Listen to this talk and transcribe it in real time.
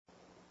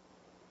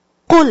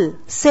قُلْ,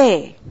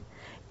 say,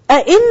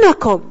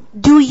 أَإِنَّكُمْ,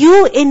 do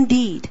you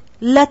indeed,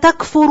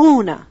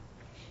 لَتَكْفُرُونَ,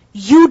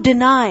 you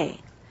deny,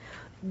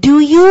 do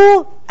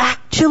you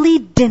actually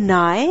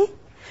deny,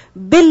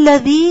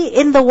 بِالَّذِي,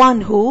 in the one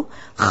who,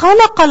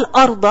 خَلَقَ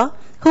الْأَرْضَ,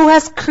 who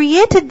has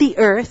created the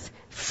earth,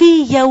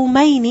 فِي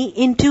يَوْمَيْنِ,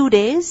 in 2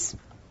 days,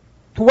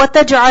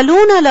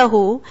 وَتَجْعَلُونَ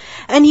لَهُ,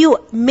 and you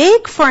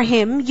make for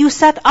him, you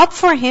set up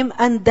for him,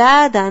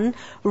 أَنْدَادًا,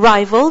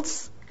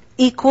 rivals,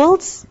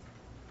 equals.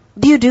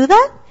 Do you do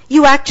that?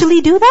 You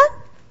actually do that?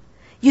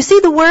 You see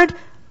the word,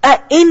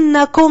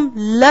 أَإِنَّكُمْ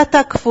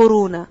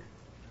لَتَكْفُرُونَ.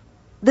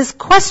 This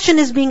question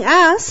is being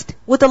asked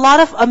with a lot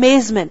of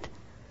amazement.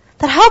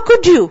 That how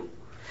could you?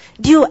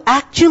 Do you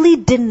actually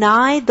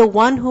deny the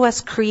one who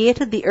has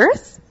created the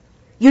earth?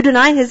 You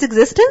deny his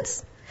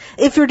existence?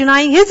 If you're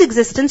denying his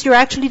existence,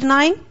 you're actually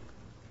denying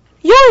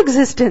your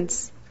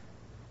existence.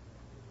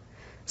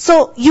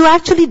 So you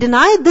actually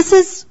deny? This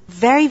is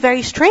very,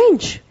 very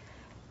strange.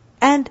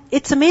 And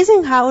it's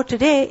amazing how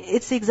today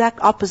it's the exact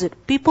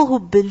opposite. People who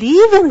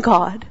believe in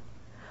God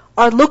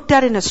are looked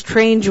at in a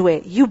strange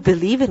way. You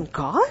believe in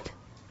God?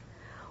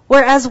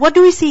 Whereas what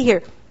do we see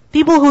here?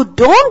 People who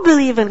don't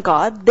believe in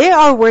God, they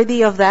are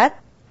worthy of that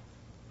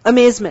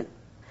amazement.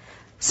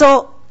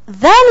 So,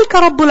 ذَلِكَ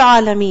رَبُّ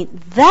الْعَالَمِينَ,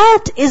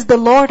 that is the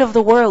Lord of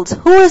the worlds.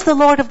 Who is the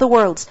Lord of the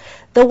worlds?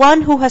 The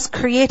one who has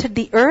created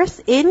the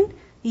earth in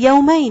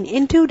يَوْمَيْن,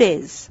 in 2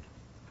 days.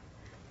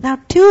 Now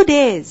 2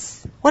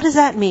 days, what does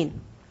that mean?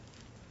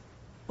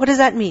 What does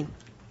that mean?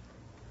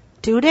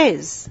 2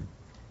 days.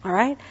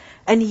 Alright?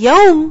 And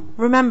yawm,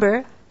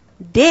 remember,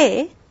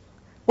 day,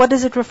 what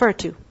does it refer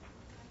to?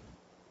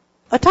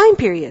 A time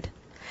period.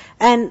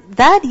 And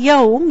that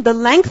yawm, the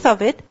length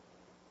of it,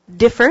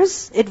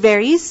 differs, it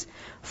varies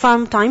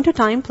from time to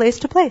time, place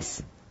to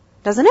place.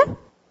 Doesn't it?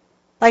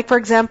 Like for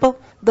example,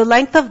 the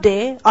length of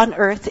day on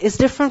earth is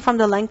different from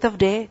the length of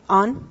day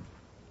on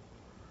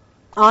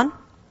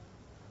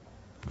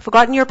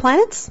forgotten your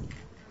planets?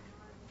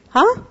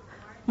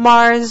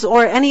 Mars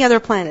or any other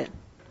planet.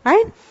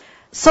 Right?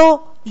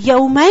 So,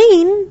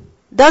 yawmain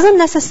doesn't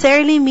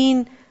necessarily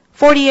mean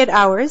 48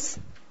 hours.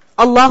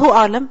 Allahu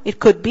A'lam, it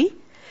could be.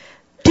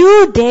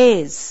 2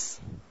 days.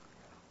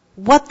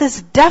 What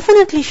this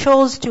definitely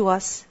shows to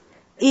us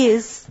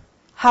is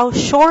how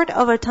short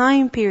of a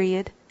time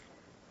period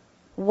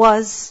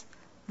was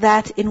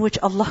that in which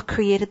Allah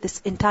created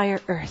this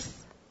entire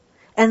earth.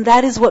 And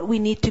that is what we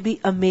need to be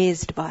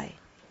amazed by.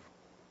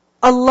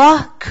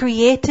 Allah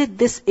created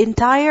this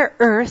entire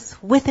earth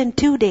within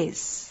 2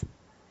 days.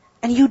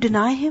 And you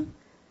deny Him?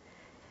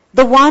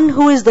 The one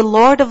who is the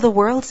Lord of the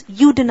worlds,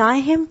 you deny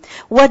Him?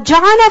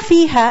 وَجَعَلَ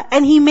فِيهَا,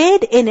 and He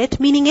made in it,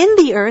 meaning in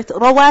the earth,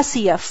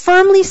 rawasiya,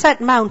 firmly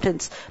set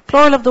mountains,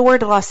 plural of the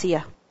word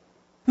rasiya.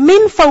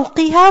 Min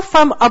fawqiha,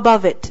 from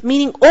above it,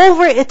 meaning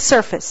over its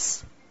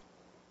surface.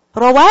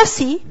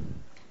 Rawasi,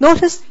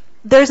 notice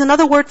there's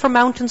another word for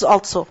mountains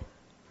also.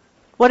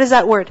 What is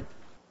that word?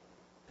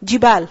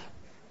 Jibal,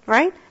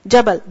 right?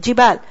 Jabal,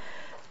 Jibal.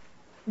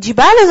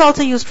 Jibal is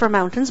also used for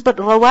mountains, but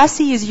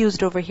rawasi is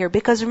used over here.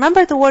 Because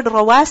remember the word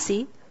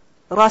rawasi,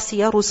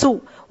 rasiya,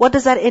 rusu. What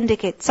does that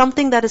indicate?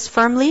 Something that is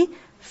firmly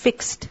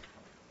fixed.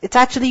 It's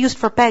actually used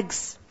for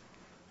pegs.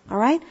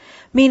 Alright?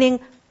 Meaning,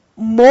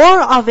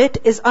 more of it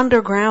is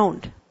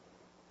underground.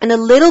 And a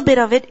little bit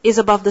of it is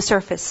above the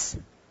surface.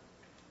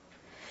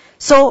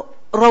 So,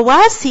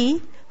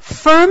 rawasi,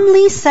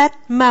 firmly set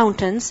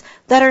mountains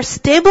that are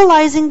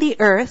stabilizing the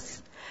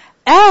earth,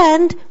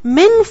 and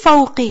min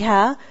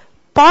fawqiha,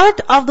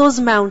 part of those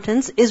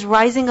mountains is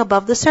rising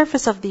above the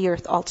surface of the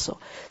earth also.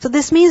 So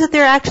this means that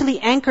they're actually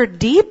anchored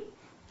deep,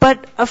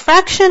 but a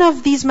fraction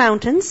of these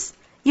mountains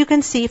you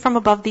can see from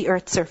above the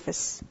earth's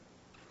surface.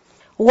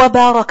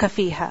 وَبَارَكَ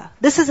فِيهَا.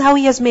 This is how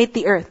He has made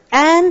the earth.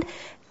 And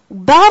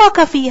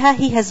بَارَكَ فِيهَا,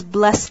 He has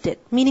blessed it.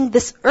 Meaning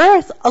this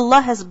earth,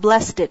 Allah has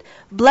blessed it.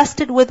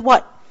 Blessed it with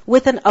what?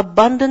 With an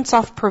abundance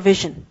of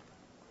provision.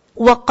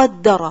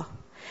 وَقَدَّرَ.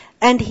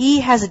 And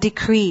He has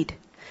decreed.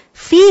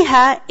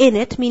 فِيهَا, in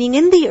it, meaning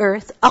in the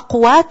earth,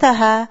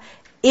 أَقْوَاتَهَا,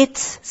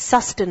 its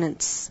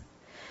sustenance.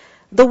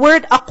 The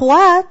word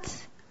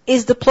أَقْوَات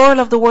is the plural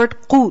of the word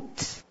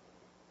قُوت.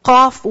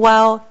 قاف,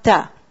 واو,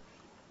 ta.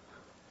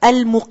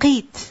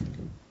 Al-Muqit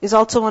is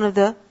also one of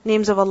the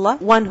names of Allah.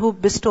 One who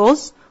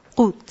bestows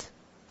qut.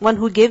 One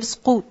who gives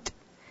qut.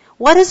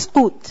 What is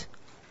qut?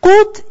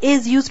 Qut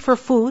is used for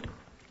food,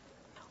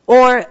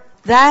 or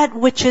that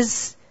which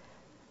is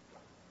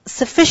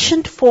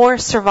sufficient for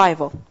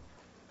survival.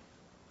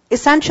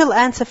 Essential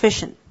and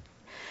sufficient.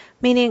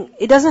 Meaning,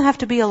 it doesn't have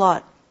to be a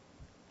lot,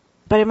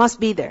 but it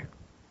must be there.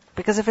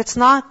 Because if it's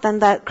not, then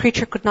that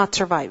creature could not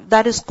survive.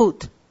 That is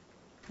qut.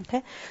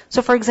 Okay?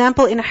 So for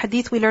example, in a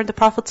hadith we learned the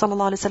Prophet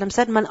ﷺ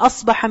said, "Man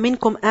asbaha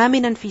minkum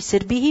aminan fi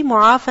sirbihi,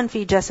 mu'afan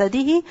fi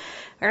jasadihi,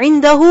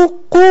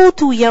 indahu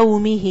qutu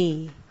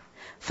yawmihi,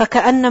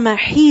 faka'annama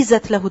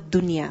hizat lahu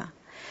ad-dunya."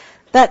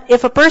 That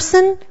if a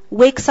person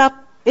wakes up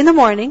in the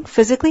morning,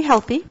 physically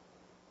healthy,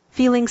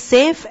 feeling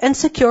safe and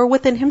secure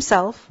within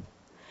himself,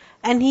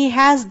 and he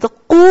has the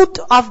qut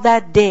of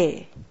that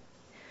day.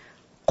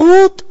 Qut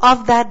qut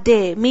of that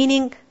day,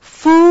 meaning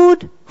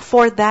food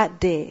for that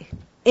day.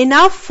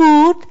 Enough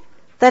food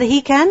that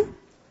he can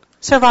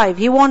survive.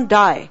 He won't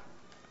die.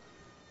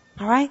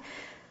 Alright?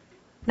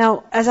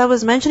 Now, as I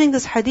was mentioning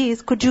this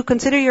hadith, could you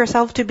consider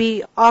yourself to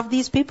be of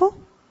these people?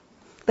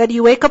 That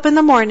you wake up in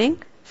the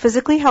morning,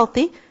 physically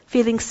healthy,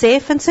 feeling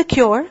safe and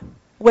secure,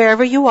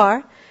 wherever you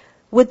are,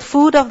 with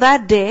food of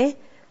that day.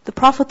 The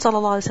Prophet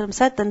ﷺ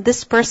said, then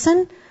this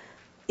person,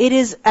 it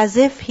is as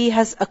if he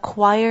has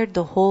acquired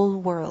the whole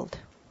world.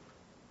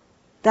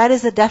 That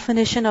is the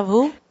definition of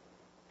who?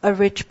 A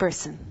rich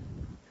person.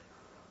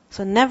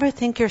 So never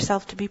think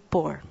yourself to be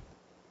poor.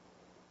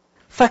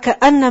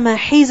 فَكَأَنَّمَا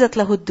حِيزَتْ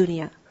لَهُ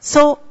الدُّنْيَا.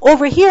 So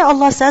over here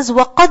Allah says,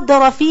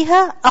 وَقَدَّرَ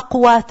فِيهَا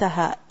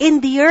أَقْوَاتَهَا. In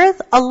the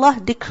earth, Allah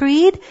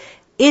decreed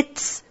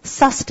its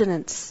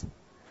sustenance.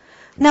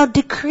 Now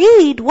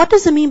decreed, what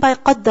does it mean by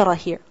قَدَّرَ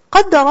here?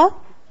 قَدَّرَ,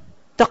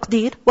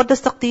 taqdeer. What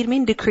does taqdeer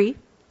mean? Decree.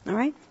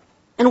 Alright?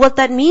 And what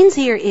that means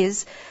here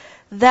is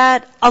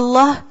that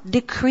Allah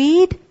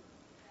decreed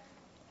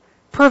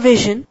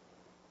provision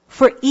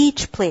for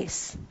each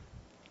place.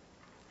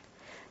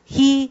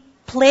 He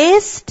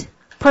placed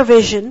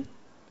provision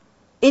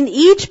in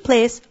each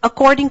place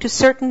according to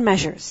certain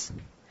measures.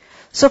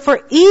 So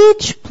for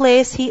each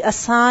place He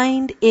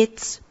assigned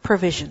its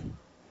provision,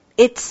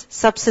 its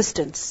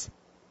subsistence.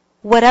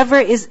 Whatever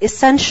is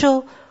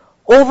essential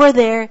over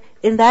there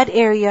in that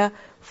area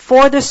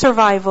for the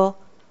survival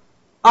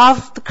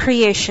of the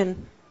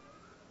creation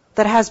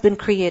that has been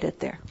created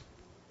there.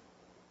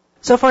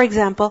 So for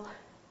example,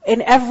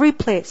 in every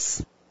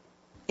place,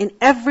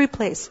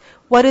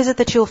 what is it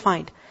that you'll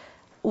find?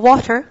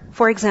 Water,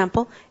 for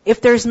example, if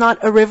there's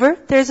not a river,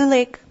 there's a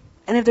lake.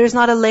 And if there's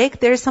not a lake,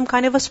 there's some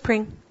kind of a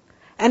spring.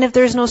 And if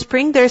there's no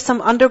spring, there's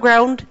some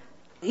underground,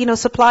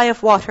 supply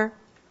of water,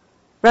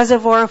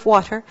 reservoir of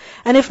water.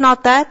 And if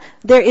not that,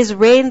 there is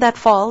rain that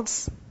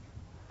falls.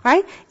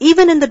 Right?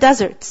 Even in the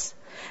deserts.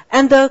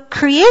 And the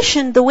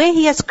creation, the way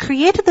He has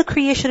created the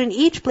creation in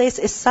each place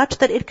is such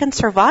that it can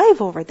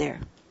survive over there.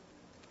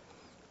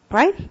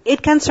 Right?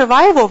 It can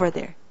survive over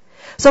there.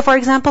 So for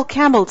example,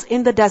 camels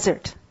in the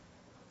desert.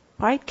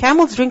 Right?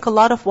 Camels drink a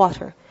lot of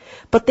water.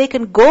 But they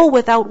can go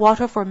without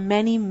water for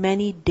many,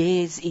 many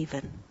days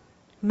even.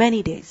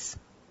 Many days.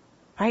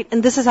 Right?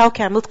 And this is how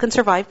camels can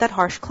survive that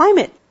harsh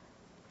climate.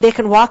 They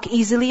can walk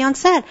easily on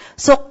sand.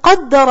 So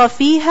قَدَّرَ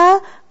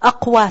فِيهَا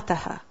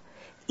أَقْوَاتَهَا.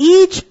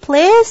 Each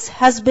place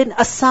has been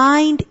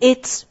assigned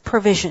its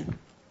provision.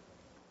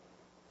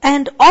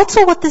 And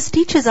also what this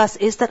teaches us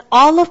is that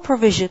all of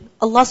provision,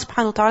 Allah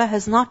subhanahu wa ta'ala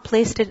has not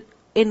placed it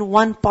in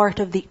one part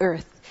of the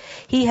earth.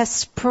 He has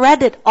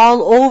spread it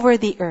all over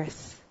the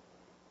earth.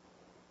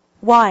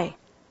 Why?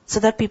 So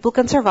that people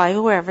can survive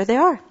wherever they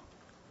are.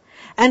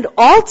 And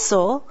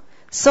also,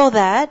 so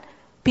that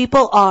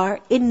people are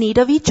in need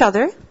of each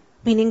other,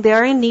 meaning they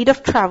are in need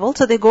of travel,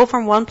 so they go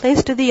from one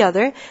place to the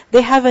other.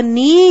 They have a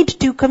need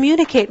to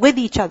communicate with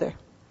each other.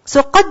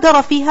 So قَدَّرَ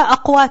فِيهَا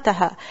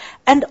أَقْوَاتَهَا.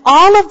 And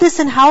all of this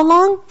in how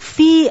long?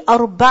 فِي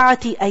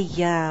أَرْبَعَةِ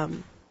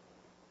أَيَّامٍ.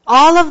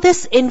 All of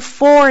this in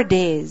 4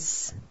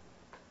 days.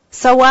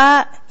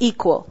 Sawa,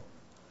 equal.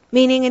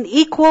 Meaning in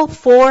equal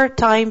 4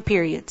 time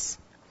periods.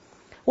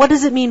 What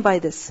does it mean by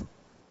this?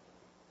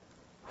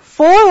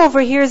 4 over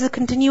here is a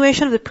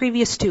continuation of the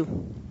previous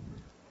 2.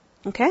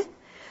 Okay?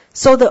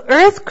 So the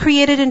earth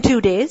created in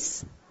 2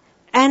 days.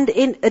 And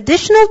in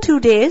additional 2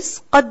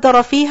 days, قَدَّرَ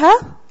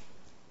فِيهَا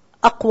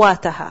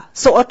أَقْوَاتَهَا.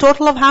 So a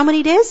total of how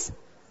many days?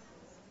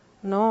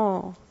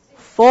 No.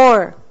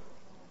 4.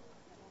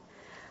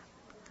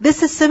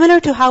 This is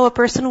similar to how a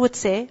person would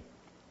say,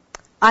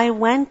 I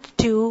went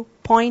to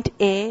point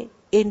A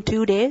in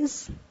 2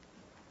 days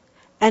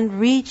and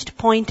reached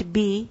point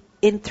B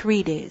in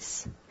 3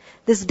 days.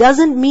 This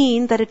doesn't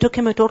mean that it took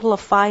him a total of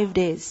 5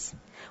 days.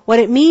 What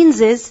it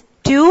means is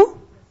 2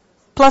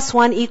 plus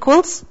 1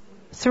 equals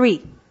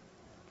 3.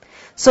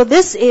 So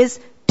this is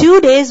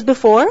 2 days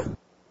before,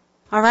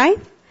 alright?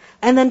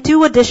 And then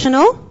 2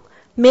 additional,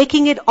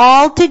 making it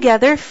all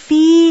together,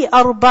 fi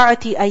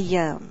arba'ati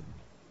ayyam.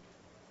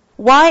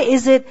 Why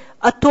is it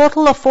a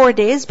total of 4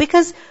 days?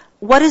 Because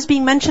what is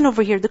being mentioned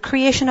over here? The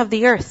creation of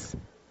the earth.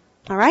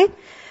 Alright?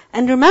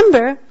 And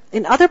remember,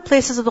 in other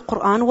places of the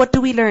Qur'an, what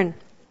do we learn?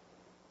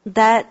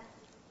 That,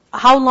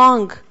 how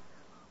long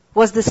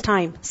was this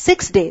time?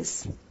 6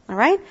 days.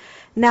 Alright?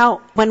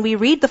 Now, when we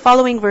read the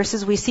following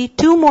verses, we see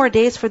 2 more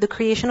days for the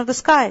creation of the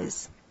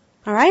skies.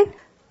 Alright?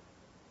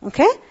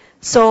 Okay?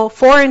 So,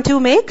 4 and 2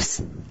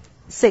 makes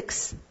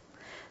 6.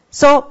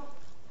 So,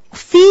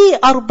 fi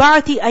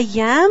arba'ati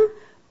ayyam,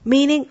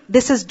 meaning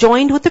this is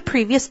joined with the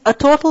previous, a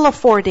total of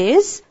 4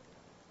 days.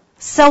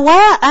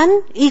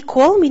 Sawa'an,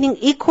 equal, meaning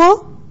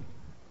equal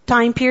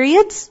time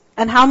periods.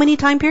 And how many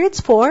time periods?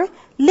 4.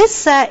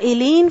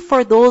 Lissa'ilin,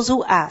 for those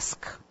who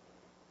ask.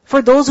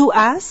 For those who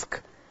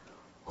ask,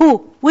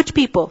 who? Which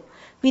people?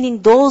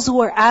 Meaning those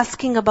who are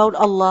asking about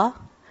Allah.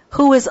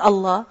 Who is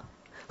Allah?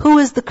 Who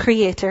is the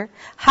Creator?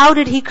 How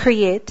did He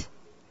create?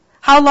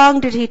 How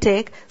long did He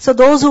take? So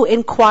those who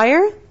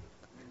inquire,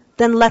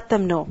 then let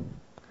them know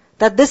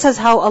that this is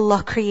how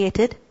Allah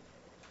created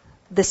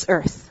this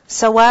earth.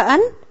 Sawa'an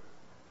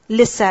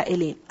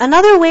لِلسَّائِلِينَ.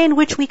 Another way in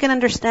which we can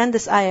understand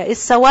this ayah is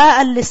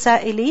sawa'an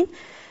لِلسَّائِلِينَ.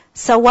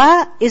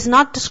 Sawa is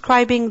not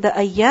describing the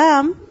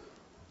ayyam,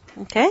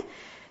 okay?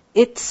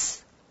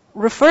 It's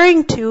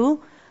referring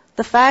to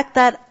the fact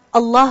that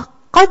Allah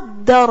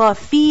قَدَّرَ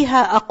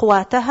فِيهَا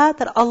أَقْوَاتَهَا,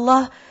 that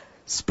Allah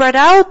spread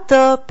out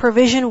the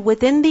provision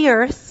within the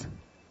earth.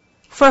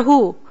 For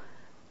who?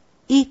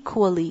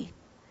 Equally.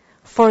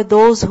 For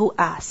those who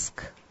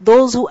ask.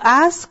 Those who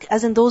ask,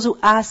 as in those who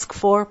ask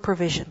for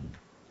provision.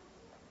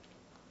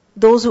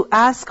 Those who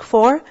ask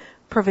for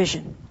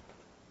provision.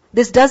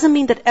 This doesn't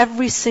mean that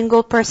every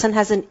single person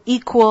has an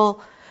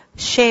equal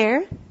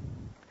share.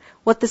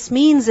 What this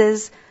means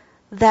is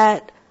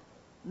that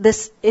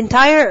this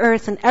entire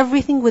earth and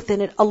everything within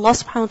it, Allah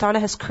subhanahu wa ta'ala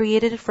has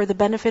created it for the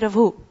benefit of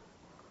who?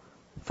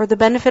 For the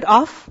benefit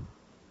of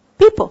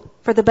people.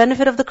 For the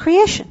benefit of the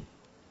creation.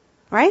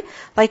 Right?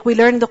 Like we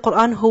learn in the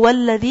Quran, هُوَ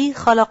الَّذِي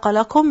خَلَقَ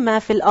لَكُم مَا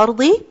فِي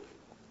الْأَرْضِ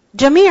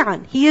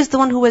جَمِيعًا. He is the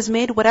one who has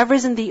made whatever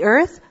is in the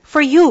earth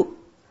for you.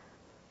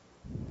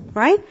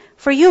 Right?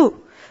 For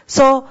you.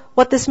 So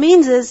what this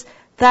means is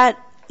that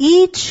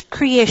each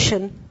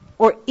creation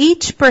or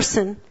each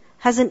person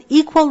has an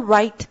equal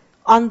right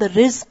on the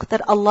rizq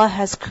that Allah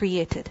has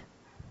created.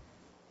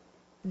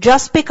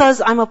 Just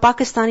because I'm a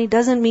Pakistani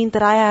doesn't mean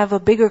that I have a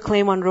bigger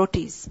claim on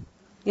rotis.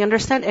 You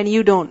understand? And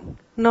you don't.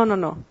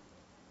 No.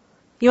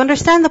 You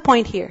understand the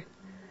point here?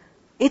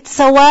 It's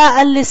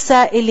sawa'an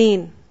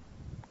لِلسَّائِلِينَ.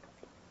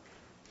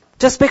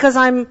 Just because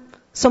I'm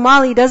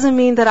Somali doesn't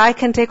mean that I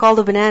can take all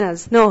the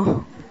bananas.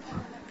 No.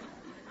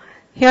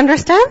 You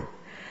understand?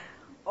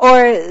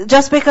 Or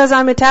just because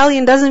I'm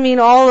Italian doesn't mean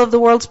all of the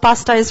world's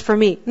pasta is for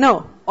me.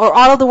 No. Or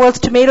all of the world's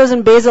tomatoes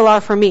and basil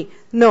are for me.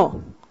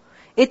 No.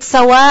 It's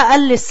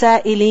sawa'an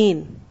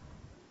لِلسَّائِلِينَ.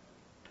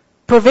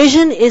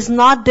 Provision is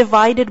not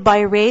divided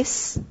by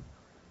race.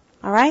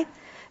 Alright?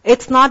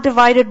 It's not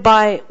divided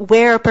by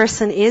where a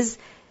person is.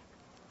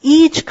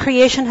 Each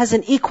creation has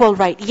an equal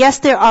right. Yes,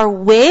 there are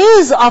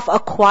ways of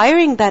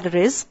acquiring that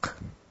rizq.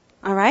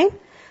 Alright?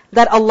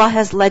 That Allah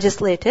has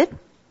legislated.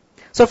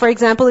 So for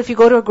example, if you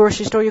go to a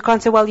grocery store, you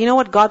can't say, well, you know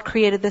what, God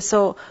created this,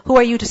 so who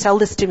are you to sell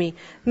this to me?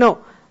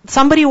 No.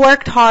 Somebody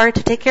worked hard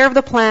to take care of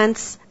the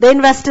plants. They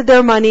invested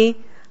their money.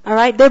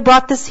 Alright? They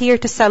brought this here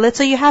to sell it,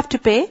 so you have to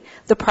pay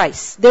the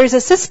price. There's a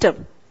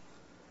system.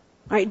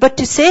 Right? But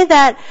to say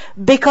that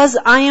because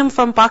I am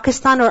from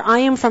Pakistan or I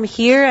am from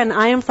here and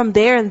I am from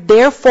there and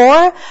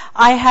therefore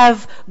I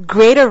have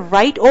greater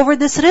right over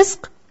this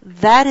rizq,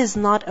 that is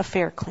not a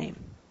fair claim.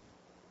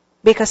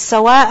 Because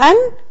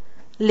sawa'an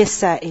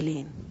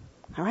لِلسَّائِلِينَ.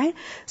 Alright?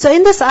 So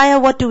in this ayah,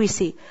 what do we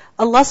see?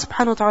 Allah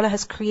subhanahu wa ta'ala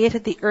has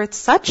created the earth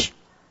such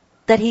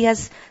that He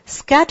has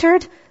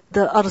scattered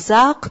the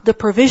arzaq, the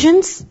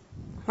provisions,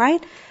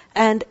 right?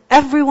 And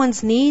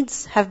everyone's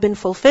needs have been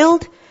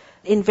fulfilled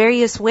in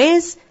various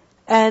ways.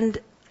 And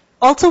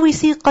also we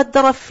see قَدَّرَ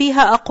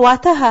فِيهَا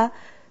أَقْوَاتَهَا,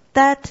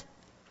 that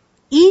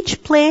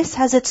each place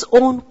has its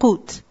own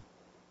qut.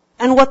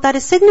 And what that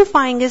is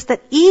signifying is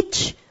that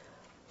each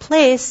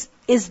place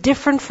is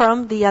different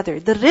from the other.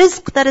 The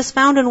rizq that is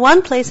found in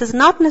one place is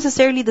not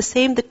necessarily the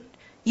same that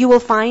you will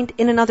find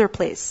in another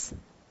place.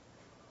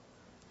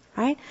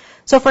 Right?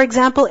 So for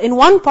example, in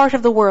one part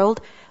of the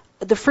world,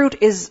 the fruit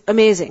is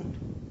amazing.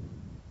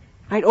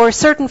 Right? Or a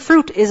certain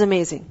fruit is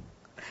amazing.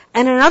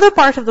 And in another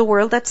part of the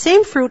world, that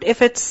same fruit,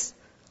 if it's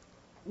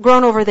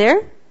grown over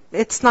there,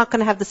 it's not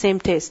going to have the same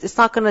taste. It's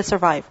not going to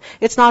survive.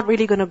 It's not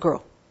really going to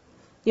grow.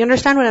 You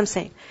understand what I'm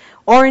saying?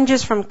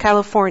 Oranges from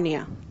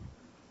California.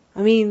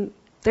 I mean,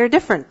 they're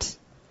different.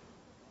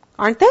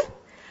 Aren't they?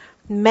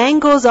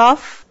 Mangoes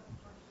of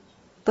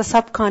the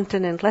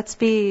subcontinent. Let's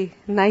be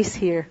nice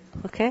here.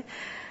 Okay?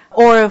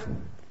 Or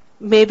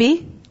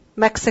maybe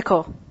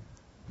Mexico.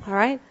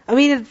 Alright? I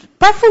mean,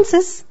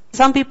 preferences.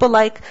 Some people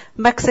like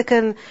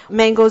Mexican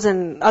mangoes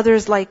and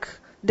others like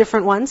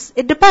different ones.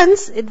 It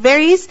depends. It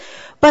varies.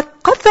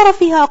 But قَدَّرَ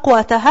فِيهَا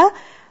أَقْوَاتَهَا,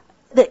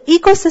 the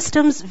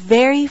ecosystems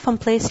vary from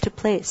place to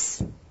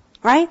place.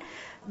 Right?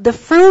 The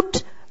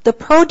fruit, the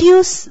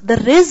produce, the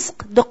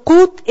rizq, the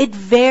qut, it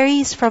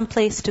varies from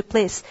place to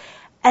place.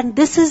 And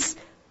this is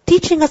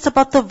teaching us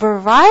about the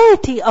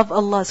variety of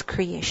Allah's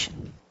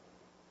creation.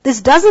 This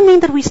doesn't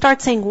mean that we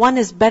start saying one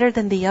is better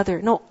than the other.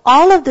 No,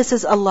 all of this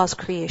is Allah's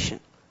creation.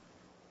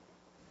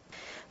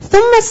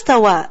 ثُمَّ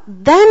اسْتَوَى,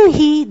 then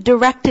He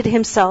directed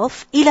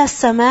Himself إِلَى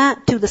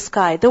السَّمَاءِ, to the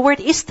sky. The word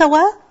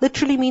istawa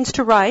literally means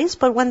to rise,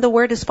 but when the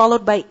word is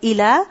followed by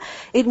ila,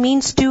 it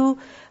means to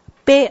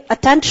pay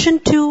attention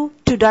to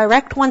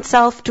direct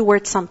oneself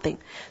towards something.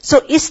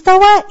 So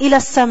istawa ila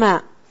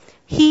sama,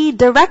 He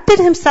directed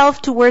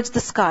Himself towards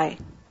the sky.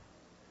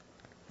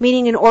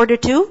 Meaning in order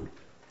to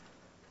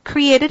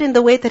create it in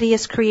the way that He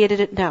has created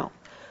it now.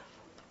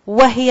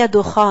 وَهِيَ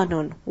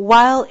دُخَانٌ,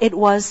 while it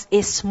was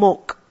a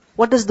smoke.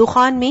 What does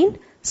dukhan mean?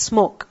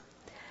 Smoke.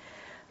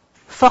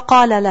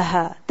 فَقَالَ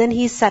لَهَا, then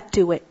He said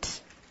to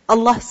it.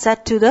 Allah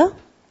said to the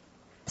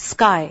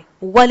sky.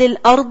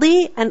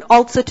 وَلِلْأَرْضِ, and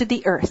also to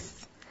the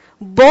earth.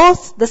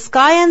 Both the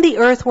sky and the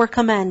earth were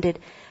commanded.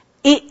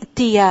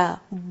 ائتيا,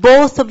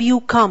 both of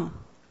you come.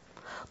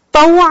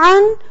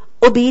 طوعا,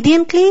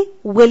 obediently,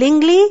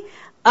 willingly,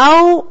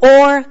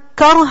 or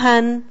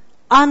karhan,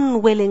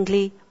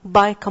 unwillingly,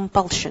 by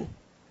compulsion.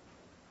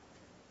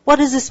 What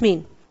does this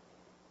mean?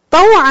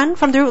 طوعا,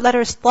 from the root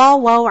letters ta,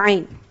 waw,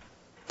 ain.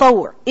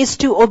 طوع is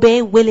to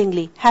obey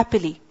willingly,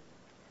 happily.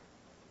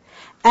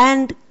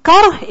 And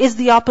karh is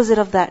the opposite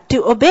of that.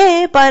 To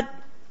obey, but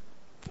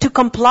to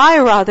comply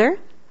rather.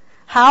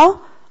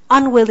 How?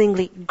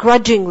 Unwillingly,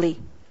 grudgingly,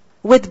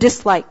 with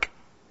dislike.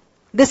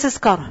 This is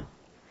karh.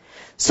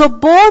 So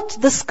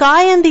both the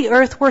sky and the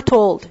earth were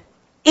told,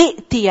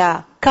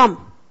 ائتيا,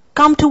 come.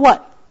 Come to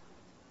what?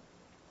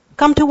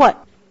 Come to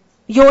what?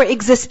 Your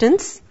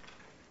existence.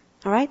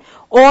 Alright?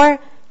 Or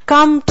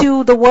come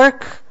to the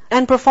work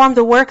and perform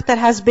the work that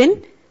has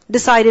been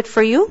decided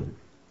for you.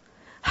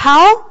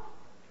 How?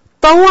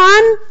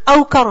 طوعا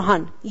أو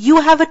كرها.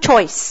 You have a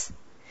choice.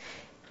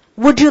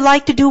 Would you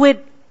like to do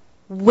it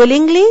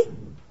willingly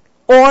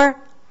or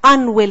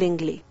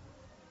unwillingly?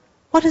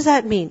 What does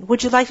that mean?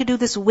 Would you like to do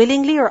this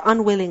willingly or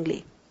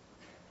unwillingly?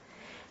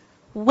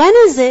 When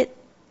is it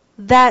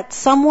that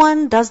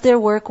someone does their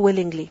work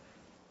willingly?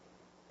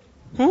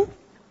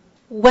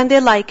 When they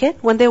like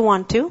it, when they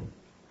want to,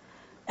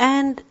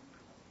 and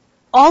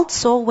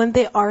also when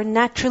they are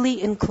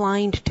naturally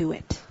inclined to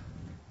it.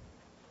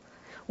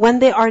 When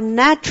they are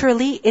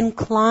naturally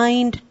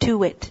inclined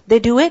to it. They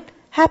do it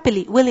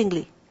happily,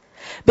 willingly.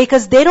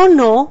 Because they don't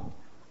know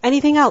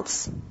anything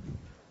else.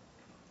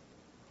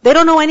 They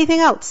don't know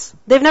anything else.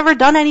 They've never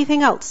done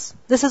anything else.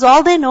 This is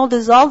all they know, this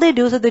is all they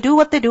do, so they do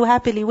what they do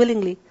happily,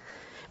 willingly.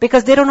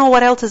 Because they don't know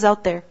what else is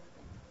out there.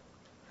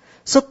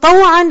 So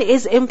taw'an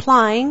is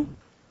implying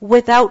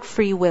without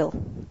free will.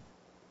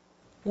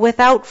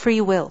 Without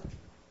free will.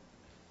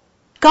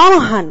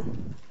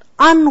 Karhan,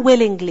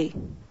 unwillingly.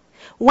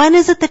 When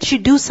is it that you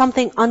do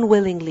something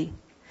unwillingly?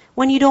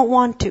 When you don't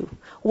want to.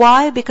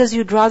 Why? Because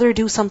you'd rather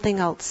do something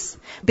else.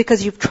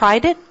 Because you've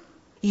tried it,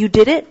 you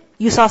did it,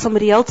 you saw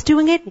somebody else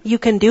doing it, you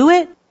can do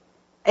it.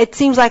 It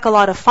seems like a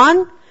lot of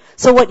fun.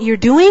 So what you're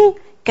doing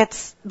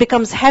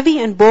becomes heavy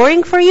and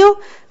boring for you.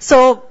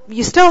 So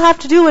you still have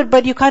to do it,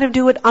 but you kind of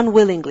do it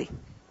unwillingly.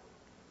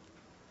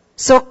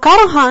 So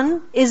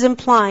karhan is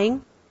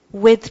implying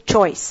with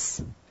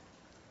choice.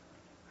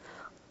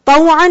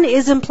 Taw'an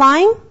is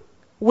implying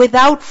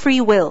without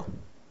free will.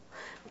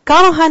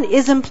 Karhan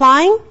is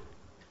implying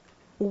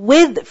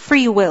with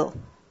free will.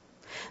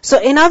 So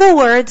in other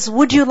words,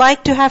 would you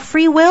like to have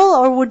free will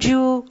or would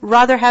you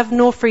rather have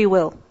no free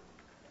will?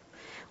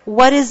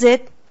 What is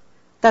it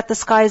that the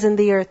skies and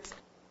the earth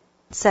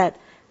said?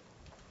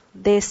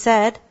 They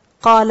said,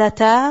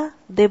 قَالَتَا,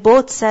 they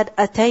both said,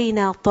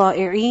 أَتَيْنَا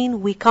طَائِعِينَ,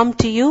 we come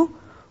to you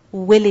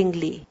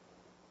willingly.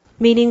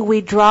 Meaning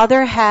we'd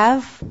rather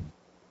have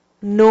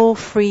no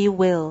free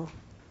will.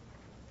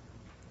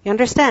 You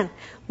understand?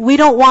 We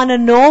don't want to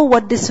know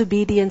what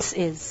disobedience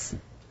is.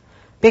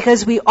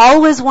 Because we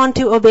always want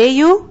to obey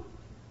you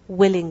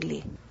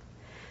willingly.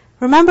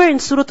 Remember in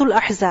Surah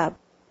Al-Ahzab,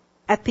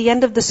 at the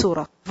end of the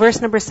surah,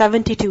 verse number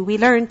 72, we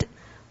learned,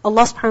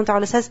 Allah subhanahu wa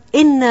ta'ala says,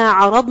 إِنَّا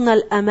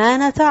عَرَضْنَا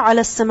الْأَمَانَةَ عَلَى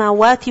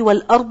السَّمَاوَاتِ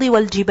وَالْأَرْضِ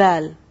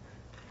وَالْجِبَالِ.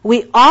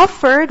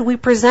 We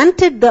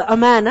presented the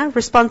amana,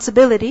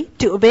 responsibility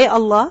to obey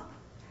Allah,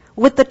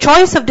 with the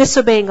choice of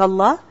disobeying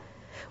Allah.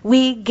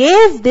 We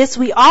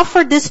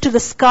offered this to the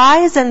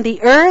skies and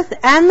the earth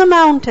and the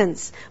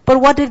mountains.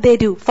 But what did they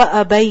do?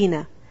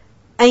 فَأَبَيْنَا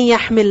أَن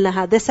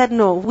يَحْمِلْنَهَا. They said,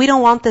 no, we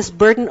don't want this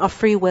burden of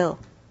free will.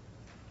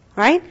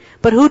 Right?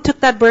 But who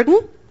took that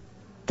burden?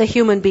 The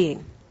human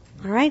being.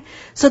 Alright?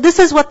 So this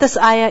is what this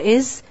ayah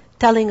is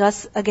telling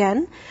us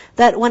again,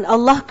 that when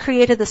Allah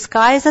created the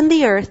skies and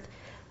the earth,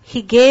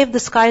 He gave the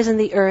skies and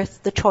the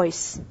earth the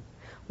choice.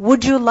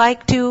 Would you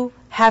like to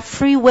have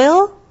free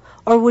will,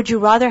 or would you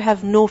rather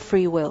have no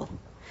free will?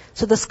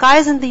 So the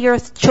skies and the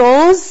earth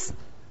chose,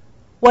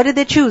 what did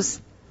they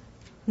choose?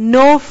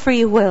 No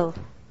free will.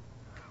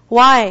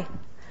 Why?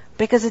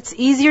 Because it's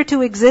easier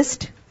to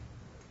exist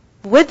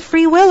with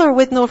free will or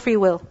with no free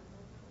will?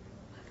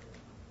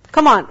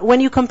 Come on, when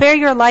you compare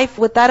your life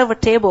with that of a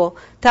table,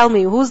 tell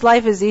me, whose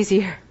life is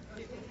easier?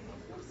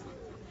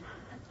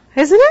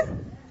 Isn't it?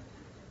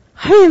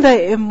 I mean,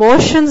 the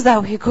emotions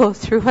that we go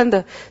through, and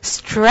the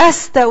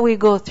stress that we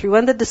go through,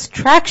 and the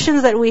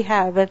distractions that we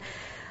have, and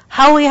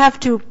how we have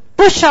to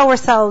push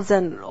ourselves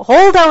and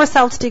hold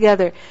ourselves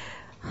together.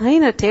 I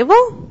mean, a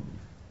table?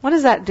 What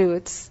does that do?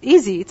 It's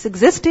easy. It's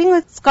existing.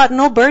 It's got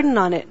no burden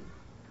on it.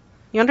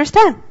 You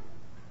understand?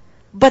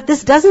 But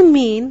this doesn't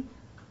mean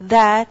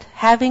that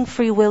having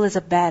free will is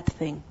a bad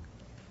thing.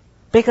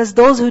 Because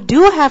those who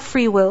do have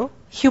free will,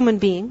 human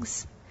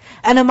beings,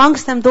 and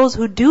amongst them those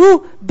who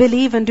do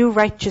believe and do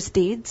righteous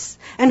deeds,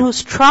 and who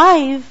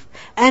strive,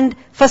 and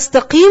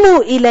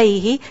فَاسْتَقِيمُوا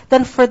إِلَيْهِ,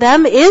 then for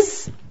them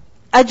is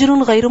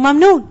أَجْرٌ غَيْرُ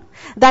مَمْنُونَ.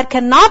 That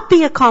cannot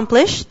be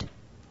accomplished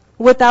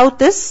without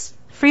this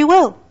free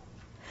will.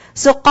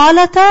 So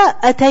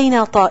قَالَتَا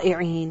أَتَيْنَا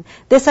طَائِعِينَ.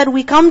 They said,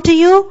 we come to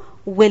you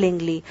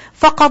willingly.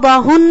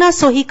 فَقَضَاهُنَّ,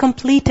 so He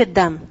completed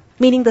them.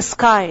 meaning the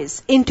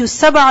skies, into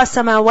sab'a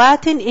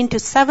samawatin, into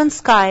 7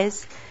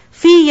 skies,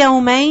 fi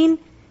yawmain,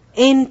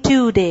 in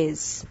 2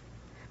 days.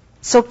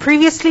 So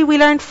previously we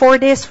learned 4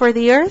 days for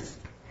the earth,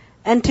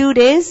 and 2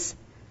 days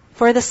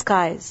for the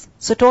skies.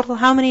 So total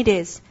how many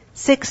days?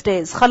 6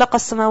 days. خَلَقَ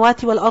السَّمَاوَاتِ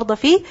وَالْأَرْضَ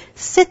فِي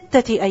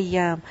 6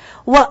 أَيَّامٍ.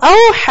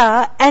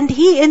 وَأَوْحَى, and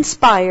He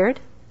inspired,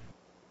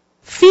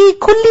 فِي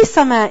كُلِّ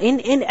سَمَاءٍ,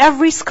 in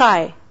every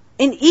sky.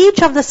 In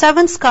each of the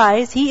 7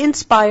 skies, He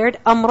inspired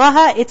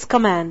أَمْرَهَا, its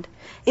command.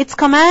 Its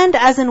command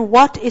as in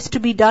what is to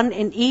be done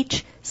in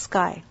each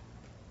sky.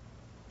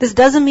 This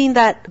doesn't mean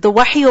that the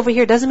wahi over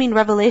here doesn't mean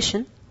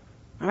revelation.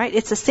 Alright,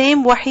 it's the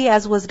same wahi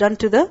as was done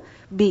to the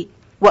bee.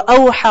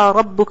 وَأَوْحَى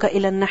رَبُّكَ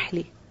إِلَى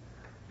النَّحْلِ.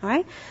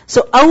 Alright,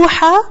 so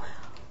أَوْحَى,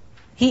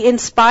 He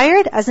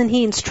inspired, as in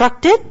He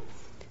instructed,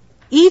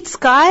 each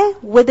sky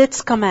with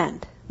its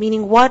command.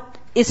 Meaning what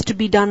is to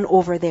be done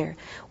over there.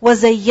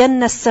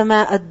 وَزَيَّنَّا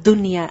السَّمَاءَ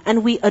الدُّنْيَا,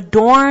 and we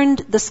adorned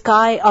the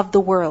sky of the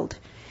world.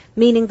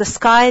 Meaning the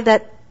sky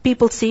that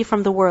people see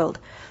from the world.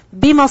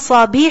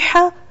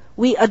 بِمَصَابِيحَ,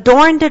 we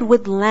adorned it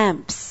with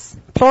lamps.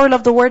 Plural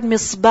of the word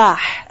misbah.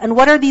 And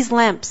what are these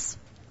lamps?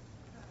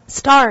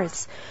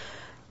 Stars.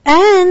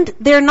 And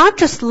they're not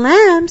just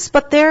lamps,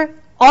 but they're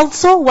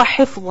also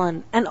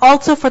وَحِفْظًا, and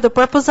also for the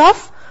purpose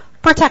of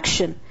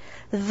protection.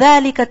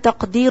 ذَلِكَ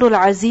تَقْدِيرُ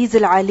الْعَزِيزِ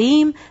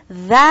الْعَلِيمِ.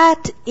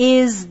 That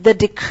is the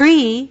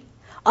decree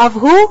of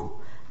who?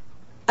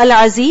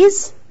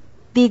 Al-Aziz,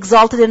 the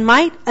exalted in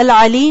might.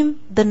 Al-Alim,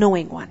 the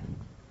knowing one.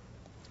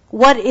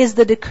 What is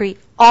the decree?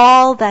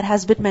 All that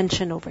has been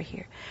mentioned over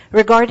here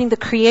regarding the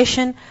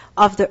creation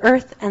of the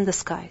earth and the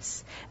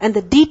skies. And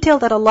the detail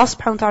that Allah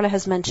subhanahu wa ta'ala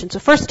has mentioned. So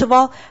first of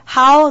all,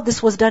 how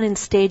this was done in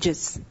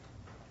stages.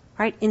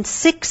 Right? In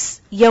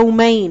 6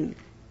 yawmain.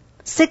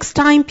 6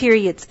 time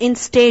periods in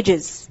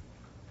stages.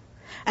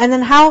 And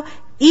then how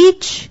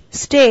each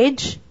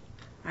stage,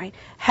 right,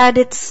 had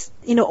its,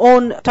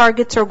 own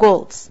targets or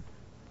goals.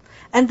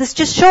 And this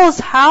just shows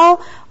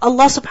how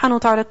Allah subhanahu wa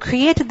ta'ala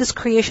created this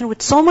creation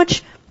with so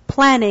much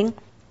planning,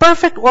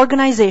 perfect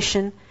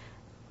organization,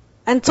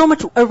 and so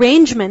much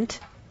arrangement,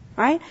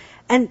 right?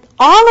 And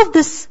all of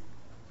this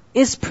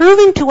is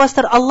proving to us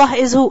that Allah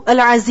is who?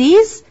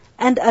 Al-Aziz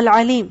and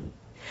Al-Alim.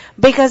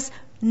 Because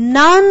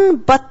none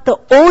but the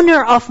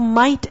owner of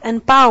might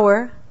and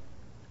power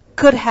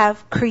could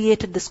have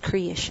created this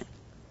creation.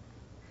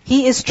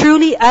 He is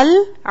truly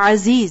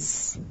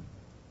Al-Aziz.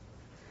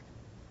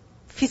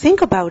 If you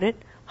think about it,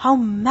 how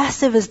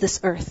massive is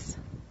this earth?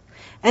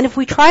 And if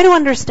we try to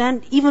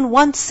understand even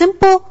one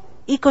simple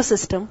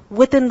ecosystem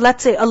within,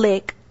 let's say, a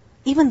lake,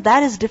 even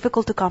that is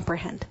difficult to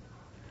comprehend.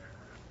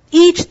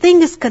 Each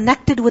thing is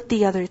connected with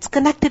the other. It's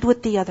connected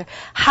with the other.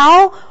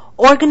 How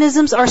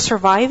organisms are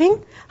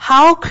surviving,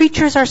 how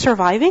creatures are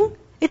surviving,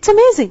 it's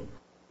amazing.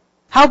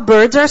 How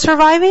birds are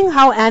surviving,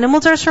 how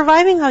animals are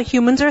surviving, how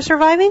humans are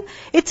surviving,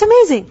 it's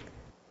amazing.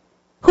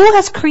 Who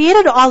has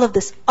created all of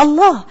this?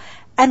 Allah.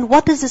 And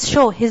what does this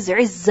show? His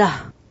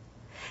izzah.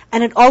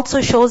 And it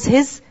also shows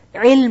His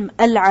ilm,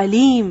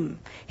 al-alim,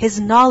 His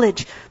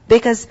knowledge.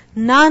 Because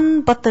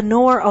none but the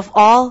knower of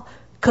all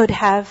could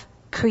have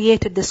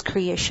created this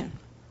creation.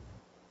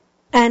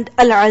 And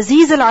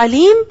al-aziz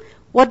al-alim,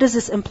 what does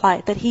this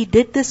imply? That He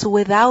did this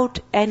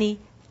without any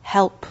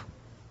help.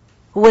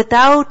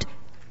 Without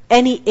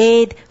any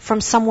aid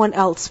from someone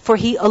else. For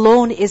He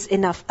alone is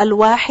enough.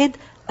 Al-wahid,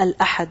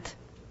 al-ahad.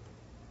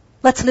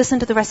 Let's listen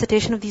to the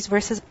recitation of these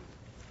verses.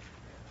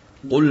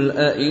 قُلْ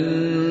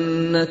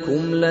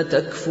أَئِنَّكُمْ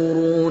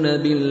لَتَكْفُرُونَ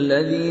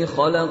بِالَّذِي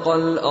خَلَقَ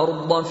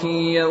الْأَرْضَ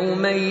فِي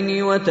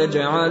يَوْمَيْنِ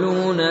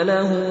وَتَجْعَلُونَ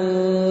لَهُ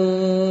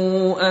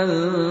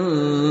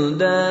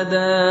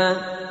أَنْدَادًا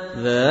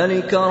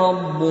ذَلِكَ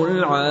رَبُّ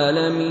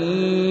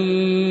الْعَالَمِينَ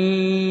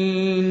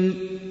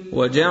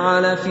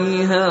وَجَعَلَ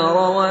فِيهَا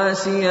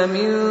رَوَاسِيَ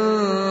مِنْ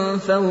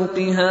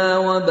فَوْقِهَا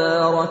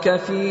وَبَارَكَ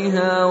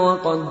فِيهَا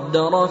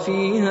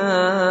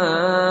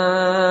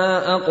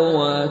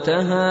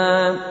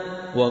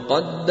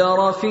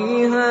وقدر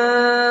فيها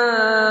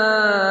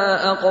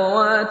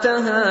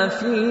أقواتها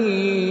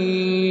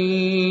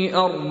في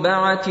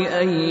 4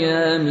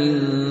 أيام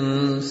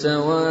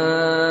سواء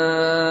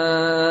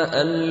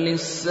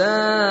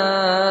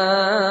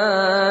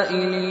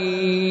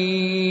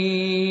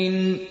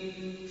للسائلين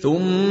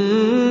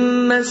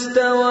ثم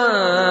استوى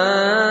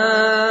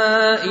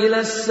إلى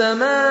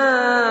السماء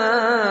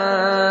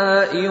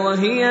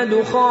وهي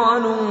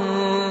دخان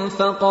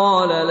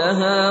فقال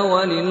لها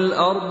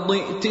وللأرض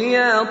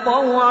ائتيا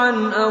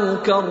طوعا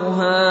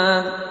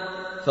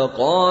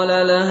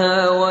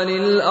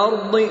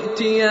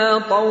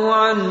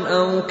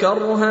أو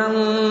كرها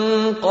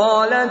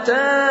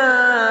قالتا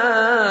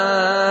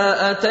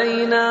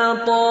أتينا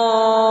طائعين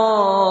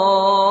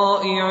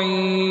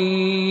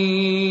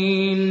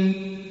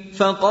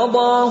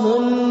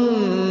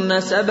فقضاهن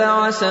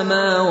 7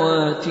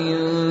 سماوات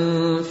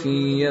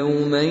في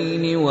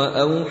يومين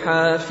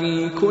وأوحى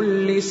في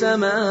كل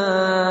سماء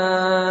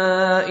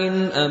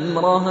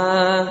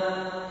أمرها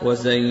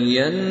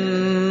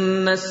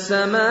وَزَيَّنَّا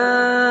السَّمَاءَ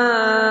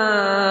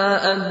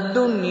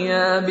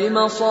الدُّنْيَا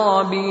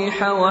بِمَصَابِيحَ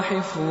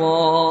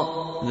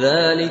وَحِفْظًا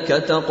ذَلِكَ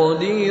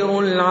تَقْدِيرُ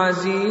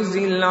الْعَزِيزِ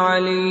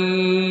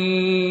الْعَلِيمِ.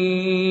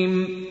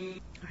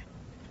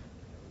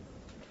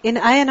 In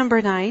ayah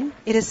number 9,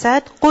 it is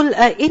said, قُلْ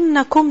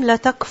أَإِنَّكُمْ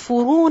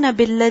لَتَكْفُرُونَ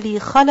بِالَّذِي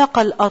خَلَقَ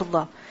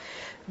الْأَرْضَ.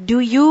 Do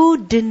you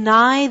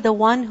deny the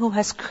one who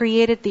has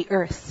created the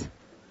earth?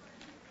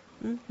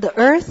 The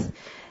earth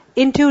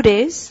in 2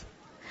 days,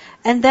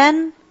 and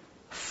then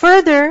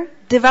further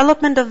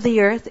development of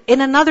the earth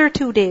in another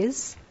 2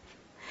 days,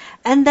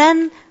 and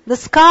then the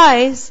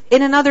skies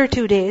in another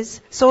 2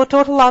 days. So a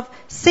total of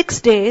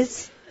 6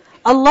 days.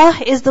 Allah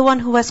is the one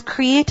who has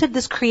created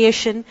this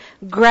creation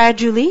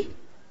gradually,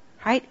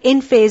 right?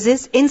 In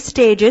phases, in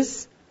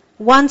stages,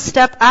 one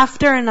step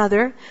after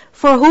another.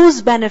 For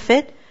whose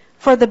benefit?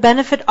 For the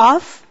benefit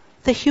of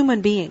the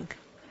human being.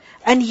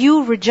 And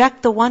you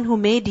reject the one who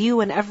made you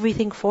and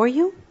everything for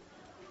you?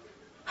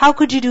 How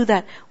could you do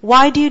that?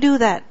 Why do you do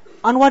that?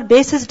 On what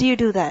basis do you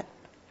do that?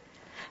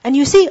 And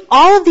you see,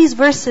 all of these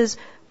verses,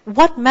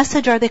 what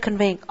message are they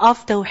conveying?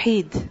 Of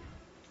Tawheed.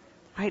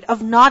 Right?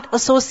 Of not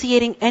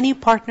associating any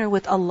partner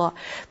with Allah.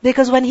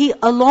 Because when He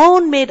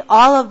alone made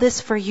all of this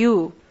for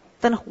you,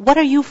 then what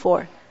are you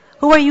for?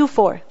 Who are you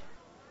for?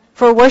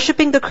 For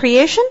worshipping the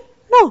creation?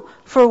 No.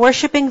 For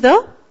worshipping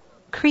the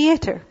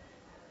Creator.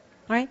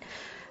 Right?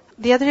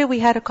 The other day we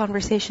had a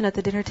conversation at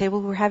the dinner table.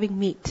 We were having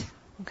meat.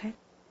 Okay?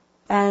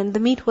 And the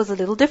meat was a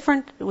little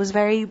different. It was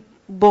very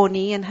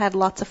bony and had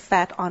lots of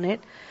fat on it.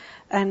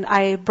 And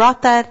I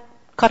brought that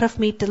cut of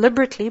meat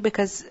deliberately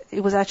because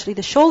it was actually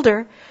the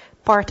shoulder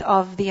part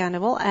of the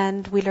animal.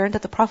 And we learned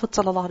that the Prophet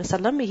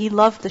ﷺ, he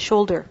loved the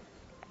shoulder.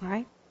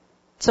 Right?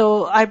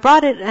 So I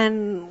brought it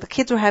and the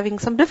kids were having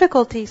some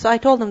difficulty. So I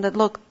told them that,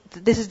 look,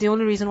 this is the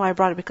only reason why I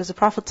brought it, because the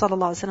Prophet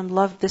ﷺ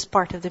loved this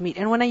part of the meat.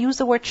 And when I used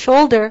the word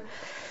shoulder,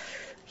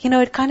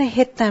 it kind of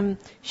hit them,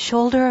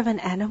 shoulder of an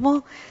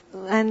animal.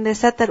 And they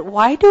said that,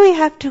 why do we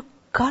have to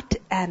gut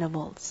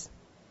animals?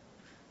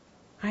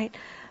 Right?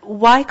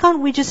 Why can't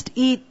we just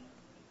eat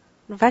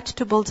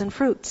vegetables and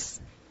fruits?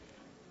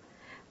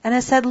 And I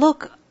said,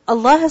 look,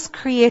 Allah has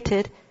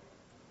created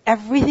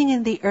everything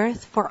in the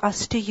earth for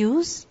us to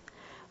use,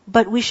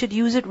 but we should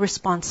use it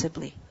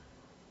responsibly.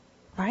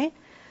 Right?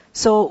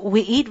 So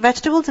we eat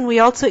vegetables and we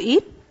also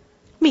eat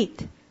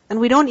meat. And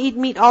we don't eat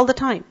meat all the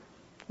time.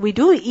 We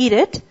do eat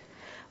it,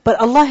 but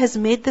Allah has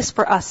made this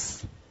for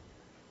us.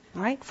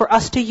 Right? For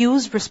us to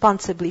use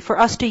responsibly. For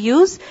us to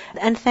use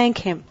and thank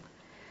Him.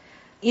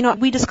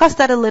 We discussed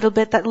that a little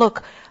bit, that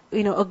look,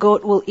 a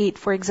goat will eat,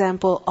 for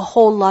example, a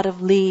whole lot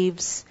of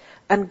leaves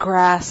and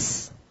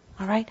grass.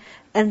 Alright?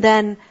 And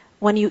then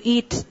when you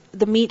eat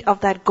the meat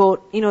of that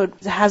goat,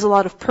 it has a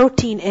lot of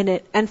protein in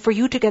it. And for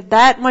you to get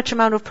that much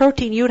amount of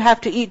protein, you'd have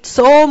to eat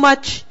so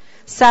much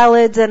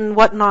salads and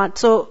whatnot.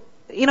 So,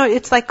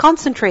 it's like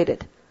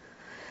concentrated.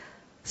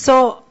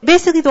 So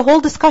basically the whole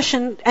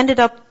discussion ended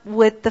up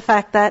with the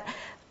fact that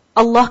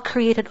Allah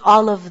created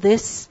all of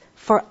this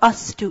for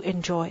us to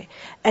enjoy.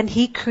 And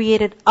He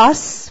created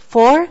us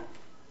for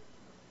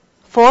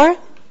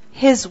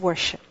His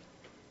worship.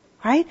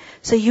 Right?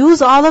 So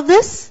use all of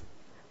this,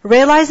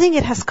 realizing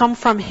it has come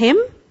from Him.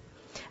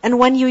 And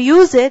when you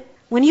use it,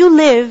 when you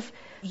live,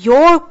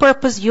 your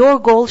purpose, your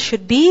goal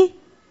should be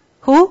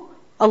who?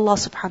 Allah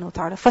subhanahu wa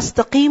ta'ala.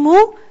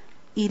 فَاسْتَقِيمُوا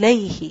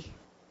إِلَيْهِ.